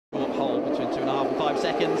2.5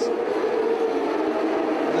 seconds.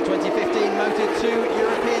 The 2015 Moto2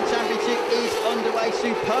 European Championship is underway.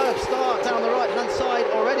 Superb start down the right-hand side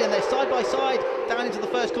already, and they're side by side down into the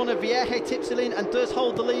first corner. Vierge tips it in and does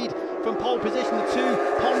hold the lead from pole position. The two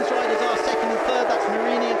Pons riders are second and third. That's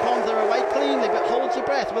Marini and Pons. They're away cleanly, but hold your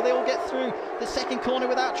breath. Will they all get through the second corner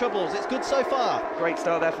without troubles? It's good so far. Great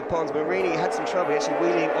start there for Pons. Marini had some trouble actually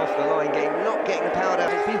wheeling off the line, not getting the power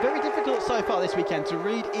down. It's been very difficult so far this weekend to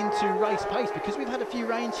read into race pace because we've had a few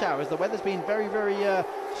rain showers. The weather's been very, very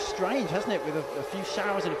strange, hasn't it? With a few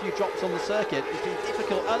showers and a few drops on the circuit. It's been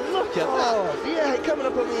difficult. And look at that. Yeah, coming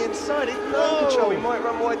up on the inside. He's no control. He might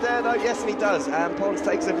run wide there though. Yes, and he does. And Pons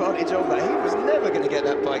takes advantage of that. He was never going to get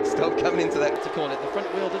that bike stop coming into that. To call it, the front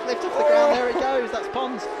wheel does lift off the ground. There it goes. That's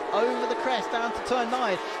Pons over the crest down to turn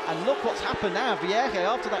 9. And look what's happened now. Vierge,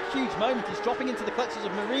 after that huge moment, is dropping into the clutches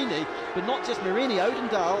of Marini. But not just Marini,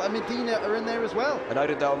 Odendaal and Medina are in there as well. And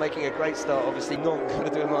Odendaal making a great start. Obviously not going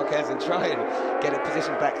to do a Marquez and try and get it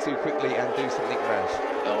positioned back too quickly and do something rash.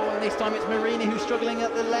 Oh, and this time it's Marini who's struggling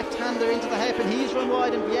at the left-hander into the hairpin. He's run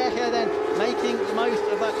wide, and Vierge then making the most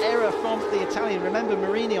of that error from the Italian. Remember,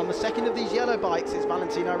 Marini on the second of these yellow bikes is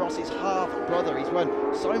Valentino Rossi's half-brother. He's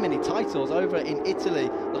won so many titles over in Italy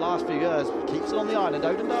the last few years. Keeps it on the island.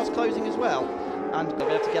 Odendaal's closing as well, and they'll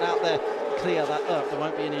be able to get out there, clear that up. There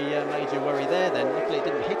won't be any major worry there then. Luckily it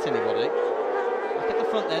didn't hit anybody. At the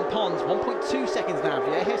front then, Pons, 1.2 seconds now.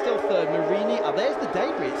 Vierge still third. Marini, there's the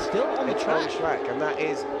debris. It's still on the track. On track, and that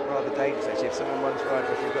is rather dangerous actually. If someone runs right,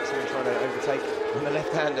 if you've got someone trying to overtake on the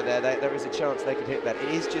left-hander there is a chance they could hit that. It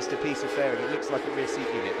is just a piece of fairing. It looks like a rear seat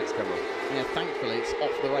unit that's come on. Yeah, thankfully it's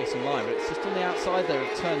off the racing line, but it's just on the outside there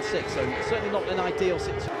of turn 6, so certainly not an ideal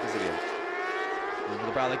situation. Over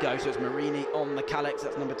the brow they go, so it's Marini on the Calyx.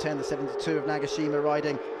 That's number 10, the 72 of Nagashima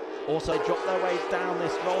riding. Also drop their way down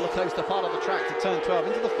this roller coaster part of the track to turn 12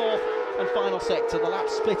 into the fourth and final sector. The lap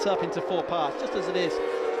split up into 4 parts, just as it is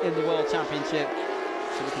in the World Championship.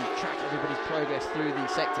 So we can track everybody's progress through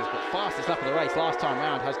these sectors. But fastest lap of the race last time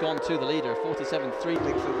round has gone to the leader of 47.3.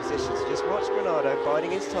 Midfield positions. Just watch Granado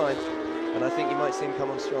biding his time, and I think you might see him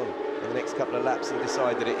come on strong in the next couple of laps and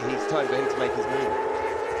decide that he's time for him to make his move.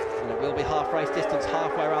 And it will be half race distance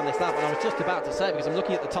halfway around this lap, and I was just about to say it because I'm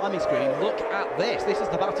looking at the timing screen. Look at this. This is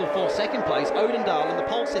the battle for second place. Odendaal and the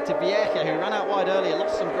pole sitter Vierge, who ran out wide earlier,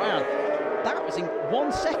 lost some ground. That was in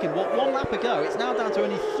 1 second, what, 1 lap ago. It's now down to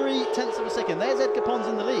only 0.3 of a second. There's Edgar Pons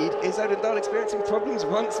in the lead. Is Odendaal experiencing problems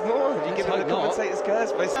once more? Have you given the commentator's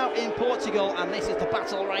curse? Out in Portugal, and this is the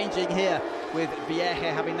battle raging here with Vierge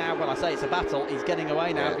having now, well, I say it's a battle, he's getting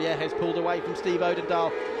away now. Yeah. Vierge's pulled away from Steve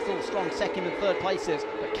Odendaal. Still strong second and third places,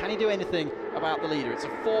 but can he do anything about the leader? It's a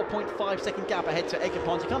 4.5 second gap ahead to Edgar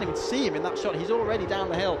Pons. You can't even see him in that shot. He's already down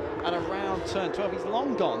the hill and around turn 12. He's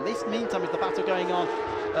long gone. This, meantime, is the battle going on.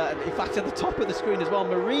 In fact, at the top of the screen as well,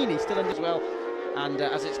 Marini still under as well. And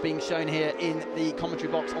as it's being shown here in the commentary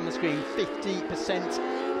box on the screen,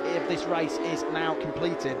 50% of this race is now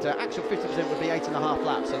completed. Actual 50% would be 8.5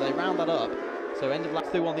 laps, so they round that up. So end of lap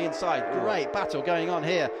through on the inside. Great battle going on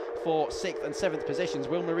here for 6th and 7th positions.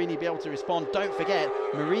 Will Marini be able to respond? Don't forget,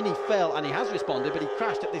 Marini fell, and he has responded, but he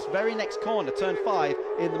crashed at this very next corner, turn 5,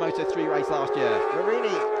 in the Moto3 race last year.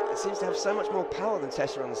 Marini seems to have so much more power than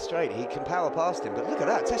Tesha on the straight. He can power past him, but look at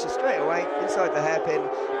that. Tesha straight away, inside the hairpin,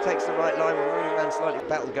 takes the right line. Marini ran slightly.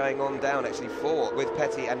 Battle going on down, actually, 4 with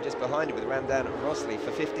Petty, and just behind him with Ramdan and Rossley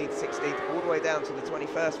for 15th, 16th, all the way down to the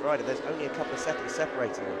 21st rider. There's only a couple of seconds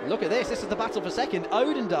separating them. Look at this. This is the battle for second.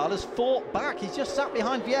 Odendaal has fought back. He's just sat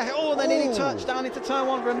behind Vierge. Oh, and then nearly touched down into turn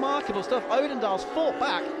 1. Remarkable stuff. Odendaal's fought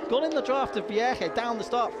back, got in the draft of Vierge down the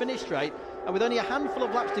start, finish straight. And with only a handful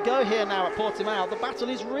of laps to go here now at Portimao, the battle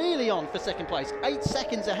is really on for second place. 8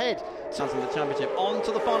 seconds ahead. Sounds in the championship. On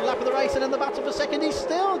to the final lap of the race, and then the battle for second is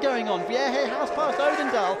still going on. Vierge has passed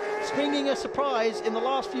Odendaal, springing a surprise in the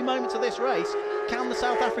last few moments of this race. Can the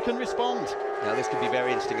South African respond? Now this could be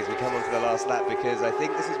very interesting as we come on to the last lap, because I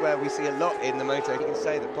think this is where we see a lot in the moto. You can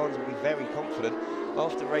say that Pons will be very confident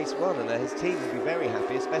after race 1, and his team will be very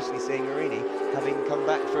happy, especially seeing Marini having come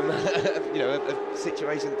back from a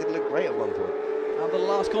situation that didn't look great at one point. And the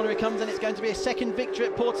last corner it comes, and it's going to be a second victory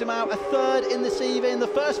at Portimao, a third in the CEV, and the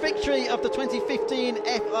first victory of the 2015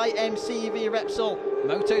 FIM CEV Repsol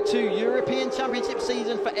Moto2 European Championship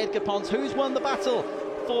season for Edgar Pons, who's won the battle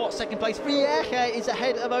for second place. Vierge is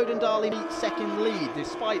ahead of Odendaal in the second lead,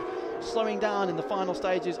 despite slowing down in the final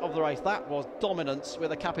stages of the race. That was dominance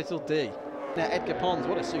with a capital D. Now Edgar Pons,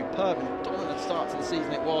 what a superb and dominant start to the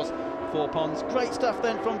season it was for Pons. Great stuff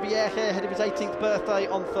then from Vierge ahead of his 18th birthday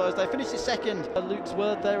on Thursday. Finishes second. Luke's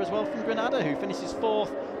word there as well from Granada, who finishes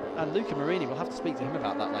 4th. And Luca Marini, we'll have to speak to him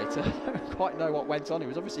about that later. I don't quite know what went on. He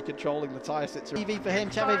was obviously controlling the tyre situation. CEV for him,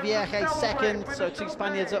 Xavi Vierge second. So 2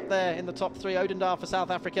 Spaniards up there in the top 3. Odendaal for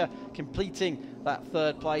South Africa completing that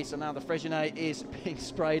 3rd place. And now the Freixenet is being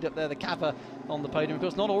sprayed up there. The Cava on the podium. Of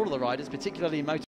course, not all of the riders, particularly in Moto2.